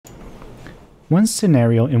One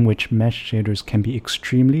scenario in which mesh shaders can be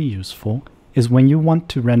extremely useful is when you want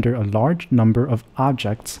to render a large number of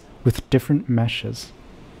objects with different meshes.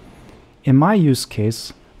 In my use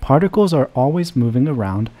case, particles are always moving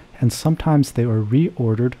around and sometimes they are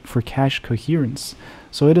reordered for cache coherence,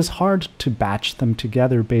 so it is hard to batch them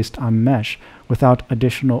together based on mesh without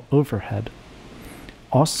additional overhead.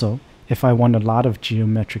 Also, if I want a lot of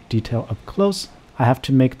geometric detail up close, I have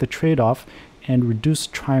to make the trade-off and reduce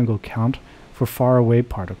triangle count for faraway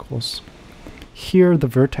particles. Here the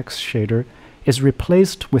vertex shader is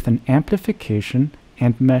replaced with an amplification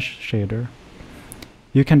and mesh shader.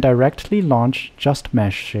 You can directly launch just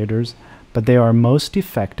mesh shaders, but they are most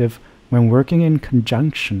effective when working in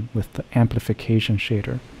conjunction with the amplification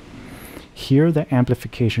shader. Here the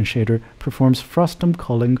amplification shader performs frustum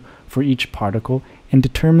culling for each particle and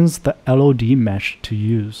determines the LOD mesh to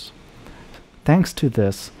use. Thanks to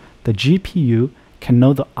this, the GPU can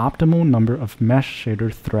know the optimal number of mesh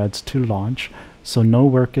shader threads to launch, so no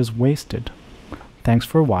work is wasted. Thanks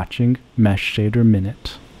for watching Mesh Shader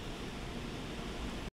Minute.